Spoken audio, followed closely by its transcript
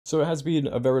So it has been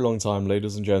a very long time,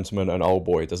 ladies and gentlemen, and oh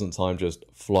boy, doesn't time just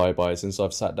fly by since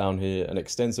I've sat down here and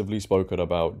extensively spoken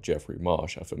about Jeffrey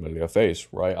Marsh, a familiar face,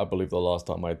 right? I believe the last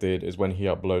time I did is when he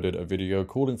uploaded a video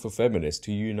calling for feminists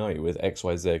to unite with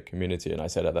XYZ community, and I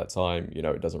said at that time,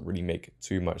 it doesn't really make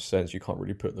too much sense. You can't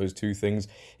really put those two things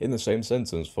in the same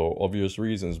sentence for obvious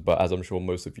reasons, but as I'm sure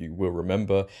most of you will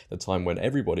remember, the time when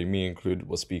everybody, me included,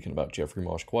 was speaking about Jeffrey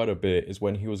Marsh quite a bit is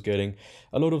when he was getting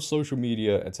a lot of social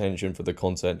media attention for the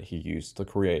content he used to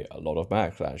create a lot of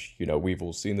backlash. We've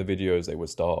all seen the videos. They would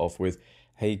start off with,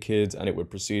 "Hey kids," and it would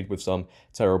proceed with some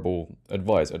terrible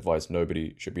advice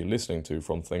nobody should be listening to,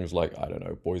 from things like, I don't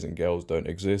know, boys and girls don't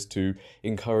exist, to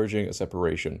encouraging a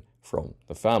separation from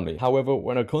the family. However,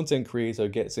 when a content creator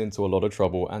gets into a lot of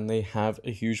trouble and they have a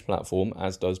huge platform,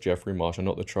 as does Jeffrey Marsh, and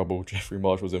not the trouble Jeffrey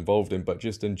Marsh was involved in, but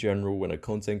just in general, when a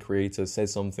content creator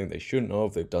says something they shouldn't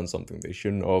have, they've done something they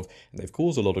shouldn't have, and they've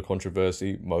caused a lot of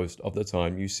controversy, most of the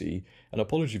time you see an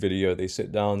apology video, they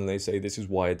sit down and they say, "This is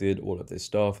why I did all of this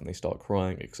stuff," and they start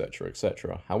crying, etc.,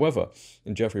 etc. However,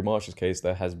 in Jeffrey Marsh's case,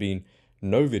 there has been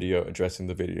no video addressing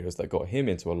the videos that got him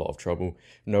into a lot of trouble,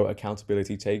 no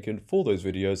accountability taken for those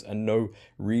videos, and no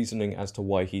reasoning as to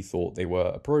why he thought they were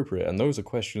appropriate. And those are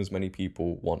questions many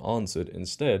people want answered.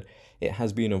 Instead, it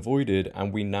has been avoided,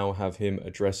 and we now have him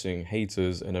addressing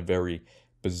haters in a very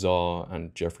bizarre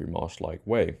and Jeffrey Marsh-like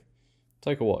way.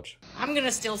 Take a watch. I'm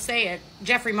gonna still say it.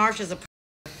 Jeffrey Marsh is a...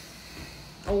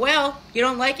 Oh well, you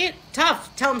don't like it?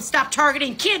 Tough. Tell him stop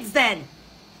targeting kids then.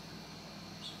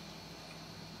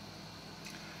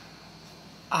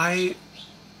 I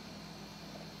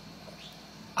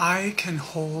can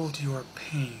hold your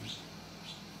pain.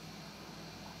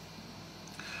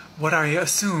 What I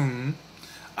assume,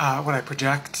 what I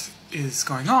project is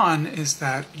going on is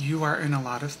that you are in a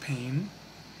lot of pain,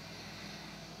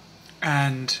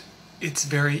 and it's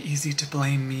very easy to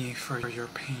blame me for your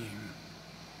pain.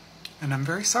 And I'm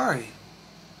very sorry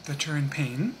that you're in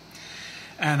pain.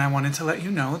 And I wanted to let you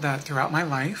know that throughout my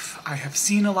life, I have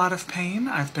seen a lot of pain,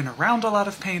 I've been around a lot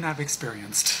of pain, I've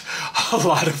experienced a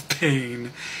lot of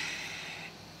pain,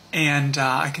 and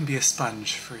I can be a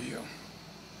sponge for you.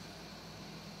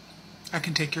 I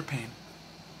can take your pain.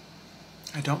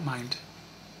 I don't mind.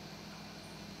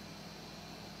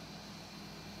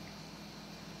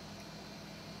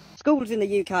 Schools in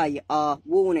the UK are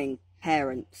warning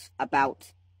parents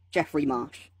about Jeffrey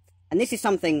Marsh. And this is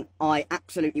something I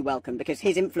absolutely welcome, because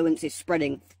his influence is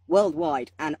spreading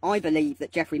worldwide, and I believe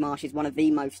that Jeffrey Marsh is one of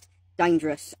the most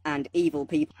dangerous and evil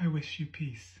people. I wish you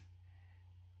peace.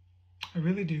 I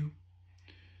really do.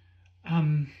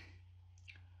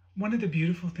 One of the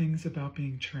beautiful things about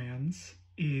being trans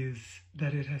is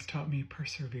that it has taught me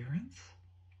perseverance.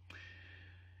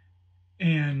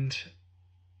 And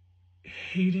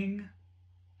hating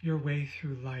your way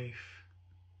through life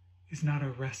is not a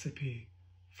recipe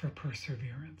for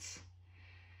perseverance.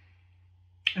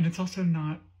 And it's also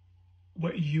not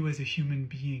what you as a human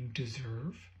being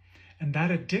deserve. And that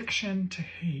addiction to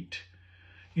hate,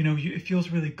 it feels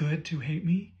really good to hate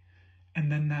me,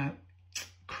 and then that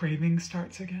craving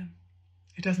starts again.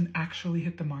 It doesn't actually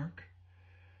hit the mark.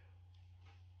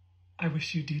 I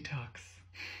wish you detox.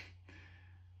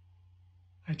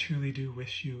 I truly do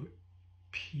wish you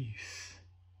peace.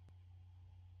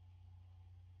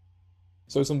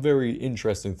 So some very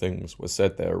interesting things were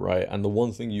said there, right? And the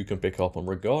one thing you can pick up on,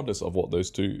 regardless of what those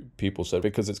two people said,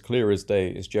 because it's clear as day,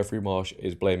 is Jeffrey Marsh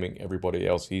is blaming everybody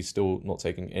else. He's still not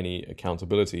taking any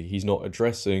accountability. He's not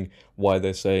addressing why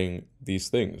they're saying these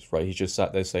things, right? He's just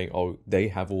sat there saying, "Oh, they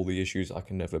have all the issues. I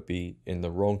can never be in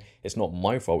the wrong. It's not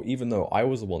my fault," even though I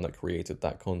was the one that created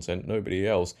that content, nobody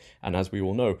else. And as we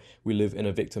all know, we live in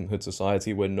a victimhood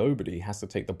society where nobody has to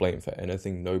take the blame for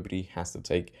anything. Nobody has to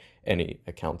take any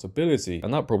accountability.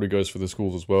 And that probably goes for the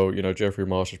schools as well. Jeffrey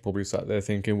Marsh has probably sat there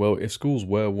thinking, well, if schools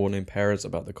were warning parents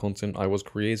about the content I was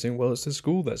creating, well, it's the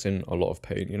school that's in a lot of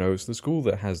pain. It's the school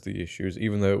that has the issues,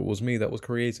 even though it was me that was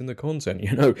creating the content.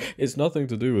 It's nothing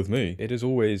to do with me. It is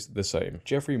always the same.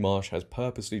 Jeffrey Marsh has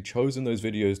purposely chosen those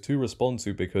videos to respond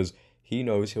to because he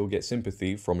knows he'll get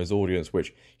sympathy from his audience,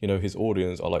 which, his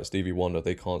audience are like Stevie Wonder.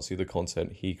 They can't see the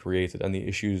content he created and the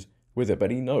issues with it,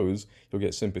 but he knows he'll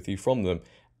get sympathy from them.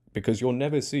 Because you'll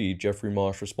never see Jeffrey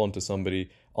Marsh respond to somebody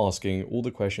asking all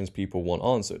the questions people want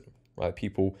answered, right?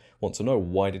 People want to know,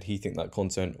 why did he think that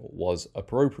content was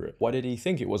appropriate? Why did he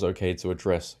think it was okay to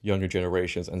address younger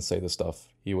generations and say the stuff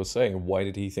he was saying? Why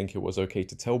did he think it was okay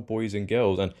to tell boys and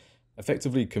girls and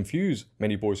effectively confuse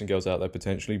many boys and girls out there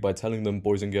potentially by telling them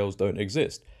boys and girls don't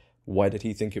exist? Why did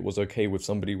he think it was okay with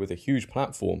somebody with a huge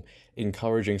platform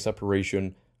encouraging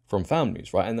separation from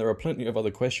families, right? And there are plenty of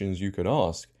other questions you could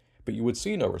ask. But you would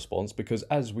see no response because,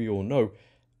 as we all know,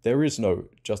 there is no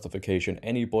justification.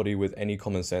 Anybody with any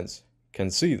common sense can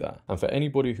see that. And for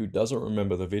anybody who doesn't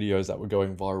remember the videos that were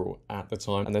going viral at the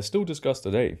time, and they're still discussed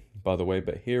today, by the way,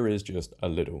 but here is just a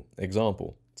little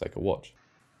example. Take a watch.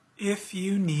 If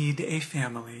you need a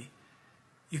family,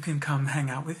 you can come hang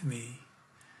out with me.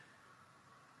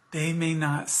 They may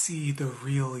not see the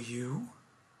real you,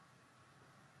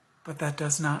 but that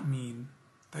does not mean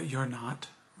that you're not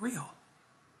real.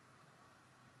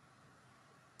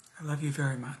 I love you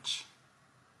very much.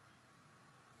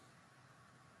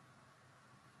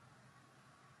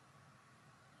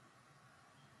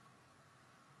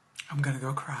 I'm gonna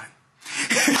go cry.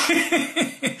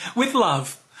 With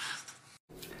love.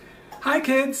 Hi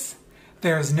kids!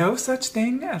 There's no such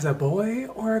thing as a boy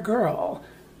or a girl,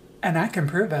 and I can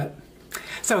prove it.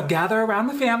 So gather around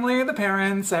the family, the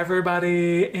parents,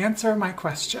 everybody, answer my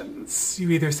questions. You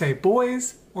either say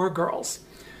boys or girls.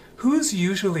 Who's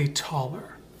usually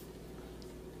taller?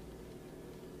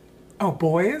 Oh,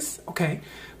 boys? Okay,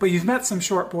 but you've met some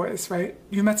short boys, right?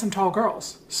 You met some tall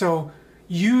girls. So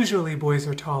usually boys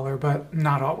are taller, but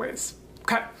not always.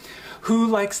 Okay, who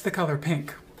likes the color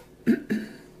pink?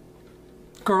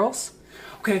 Girls?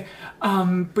 Okay,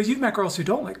 but you've met girls who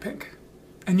don't like pink.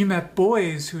 And you met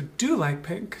boys who do like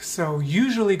pink, so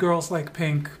usually girls like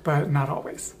pink, but not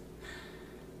always.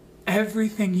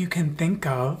 Everything you can think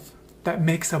of that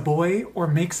makes a boy or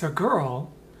makes a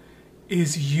girl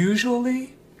is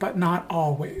usually, but not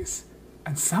always.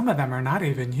 And some of them are not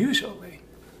even usually.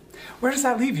 Where does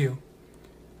that leave you?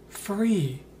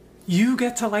 Free. You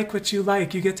get to like what you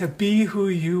like. You get to be who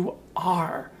you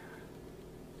are.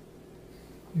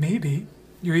 Maybe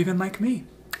you're even like me,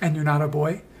 and you're not a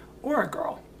boy or a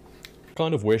girl.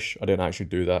 Kind of wish I didn't actually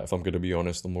do that, if I'm going to be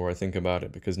honest, the more I think about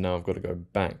it, because now I've got to go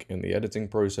back in the editing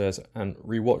process and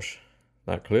rewatch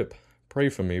that clip. Pray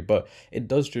for me, but it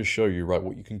does just show you, right,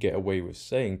 what you can get away with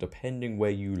saying depending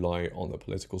where you lie on the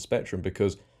political spectrum,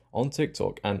 because on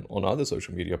TikTok and on other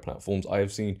social media platforms, I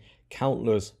have seen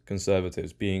countless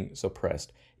conservatives being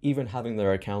suppressed, even having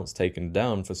their accounts taken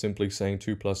down for simply saying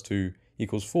 2 + 2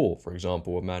 = 4. For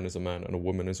example, a man is a man and a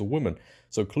woman is a woman.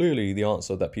 So clearly the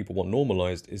answer that people want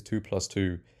normalized is 2 +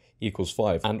 2 =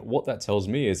 5. And what that tells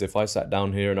me is if I sat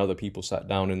down here and other people sat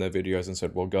down in their videos and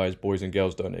said, well, guys, boys and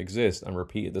girls don't exist, and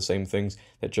repeated the same things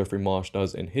that Jeffrey Marsh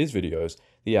does in his videos,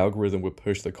 the algorithm would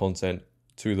push the content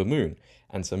to the moon.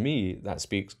 And to me, that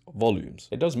speaks volumes.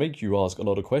 It does make you ask a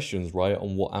lot of questions, right,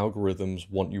 on what algorithms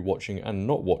want you watching and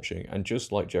not watching. And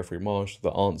just like Jeffrey Marsh,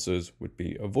 the answers would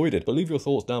be avoided. But leave your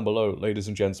thoughts down below, ladies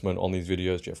and gentlemen, on these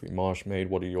videos Jeffrey Marsh made.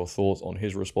 What are your thoughts on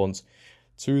his response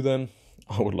to them?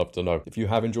 I would love to know. If you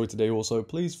have enjoyed today also,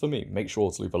 please, for me, make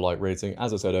sure to leave a like rating.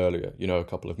 As I said earlier, you know, a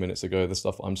couple of minutes ago, the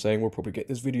stuff I'm saying will probably get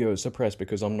this video suppressed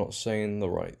because I'm not saying the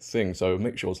right thing. So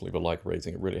make sure to leave a like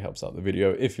rating. It really helps out the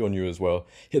video. If you're new as well,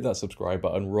 hit that subscribe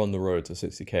button. We're on the road to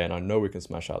 60k, and I know we can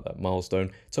smash out that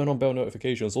milestone. Turn on bell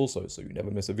notifications also so you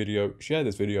never miss a video. Share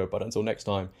this video, but until next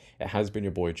time, it has been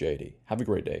your boy JD. Have a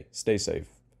great day, stay safe,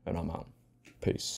 and I'm out. Peace.